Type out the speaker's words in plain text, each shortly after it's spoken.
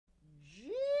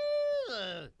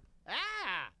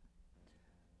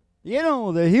You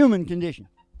know, the human condition,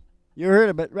 you heard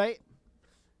of it, right?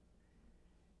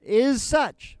 Is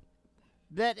such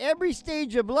that every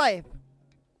stage of life,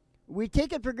 we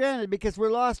take it for granted because we're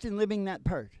lost in living that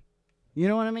part. You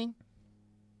know what I mean?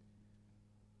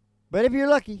 But if you're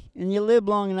lucky and you live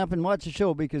long enough and watch the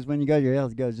show, because when you got your health,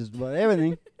 you got just about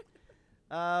everything,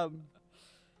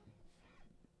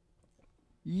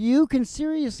 you can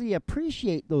seriously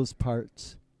appreciate those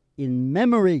parts in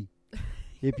memory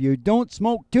if you don't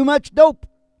smoke too much dope.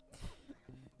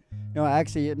 No,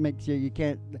 actually, it makes you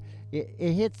can't.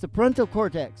 It hits the frontal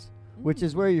cortex, which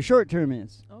is where your short term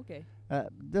is. Okay.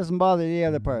 Doesn't bother the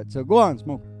other part. So go on,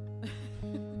 smoke.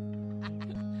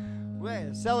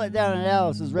 Wait, sell it down at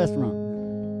Alice's restaurant.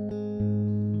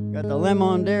 Got the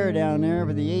lemon dare down there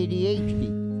for the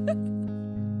ADHD.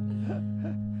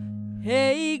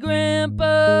 Hey,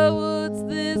 Grandpa, what's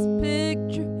this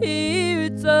picture here?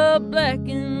 It's all black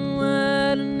and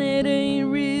white and it ain't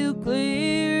real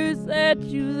clear. Is that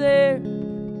you there?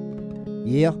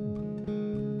 Yeah,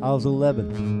 I was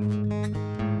 11.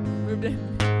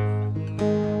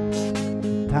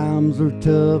 Times were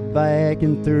tough back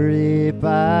in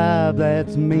 35.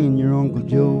 That's me and your Uncle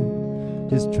Joe,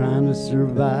 just trying to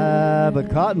survive a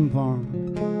cotton farm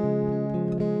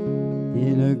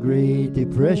in a Great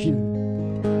Depression.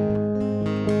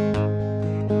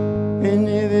 And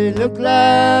if it looked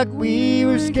like we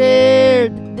were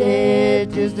scared to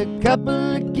death, just a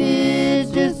couple of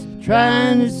kids just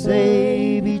trying to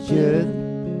save each other,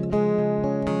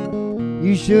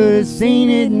 you should have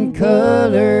seen it in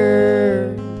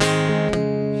color.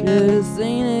 Should have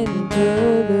seen it in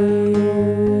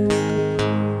color.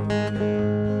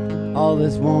 All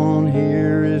this one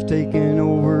here is taken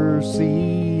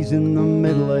overseas in the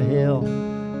middle of hell.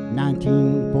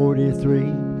 1943,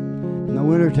 in the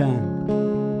wintertime,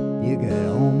 you could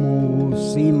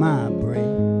almost see my breath.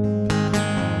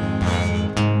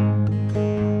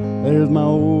 There's my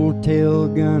old tail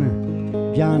gunner,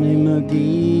 Johnny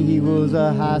McGee. He was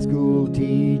a high school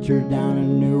teacher down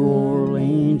in New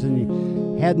Orleans, and he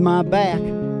had my back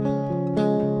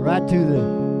right to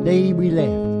the day we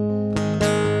left.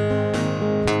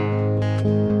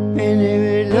 And if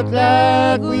it looked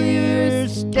like we were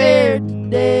scared to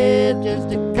death,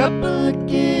 just a couple of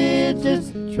kids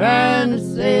just trying to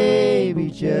save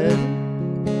each other,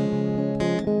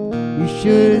 you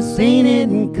should have seen it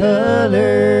in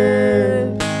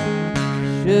color.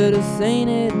 Should have seen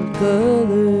it in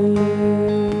color.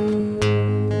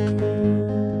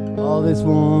 Oh, this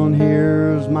one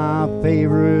here is my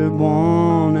favorite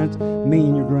one. That's me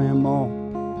and your grandma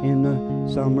in the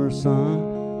summer sun,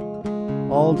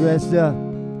 all dressed up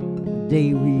the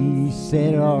day we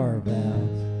said our vows.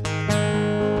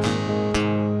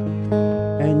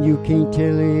 And you can't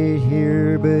tell it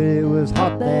here, but it was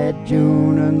hot that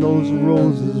June, and those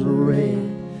roses were red,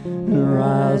 and her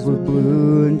eyes were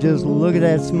blue, and just look at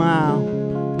that smile.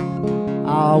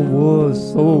 I was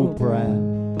so proud.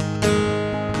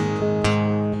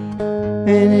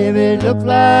 And if it looked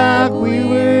like we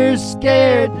were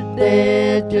scared to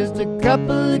death, just a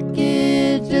couple of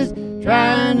kids just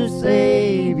trying to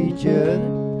save each other,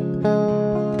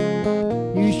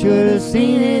 you should have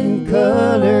seen it in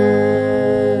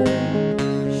color.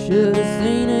 Should have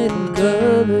seen it in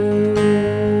color.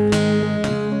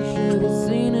 Should have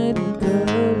seen it in color.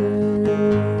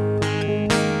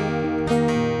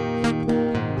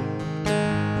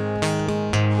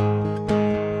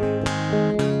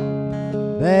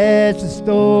 That's the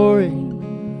story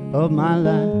of my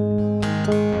life.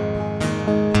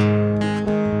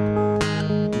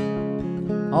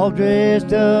 All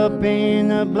dressed up in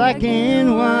the black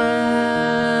and white.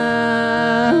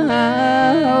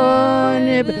 And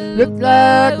if it looked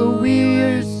like we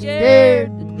were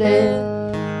scared to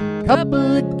death,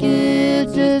 couple of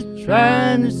kids just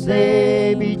trying to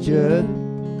save each other,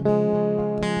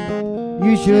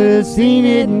 you should have seen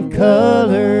it in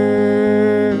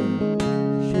color.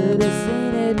 Should have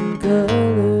seen it in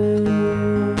color.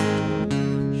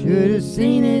 Should have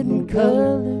seen it in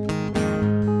color.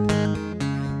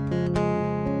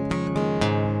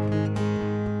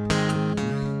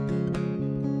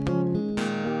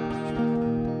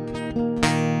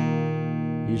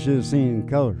 You should have seen it in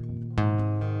color.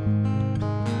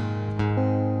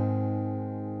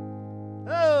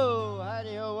 Oh,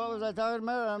 howdy-ho, what was I talking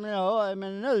about? I'm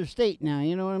in another state now,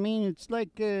 you know what I mean? It's like,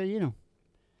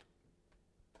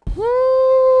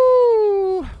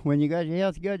 whoo, when you got your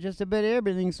health, you got just about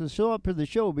everything, so show up for the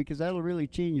show, because that'll really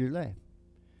change your life.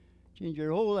 Change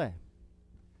your whole life.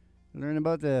 Learn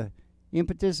about the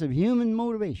impetus of human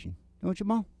motivation. Don't you,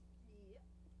 Mom?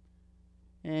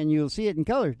 And you'll see it in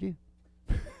color, too.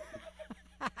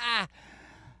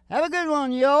 Have a good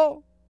one, yo.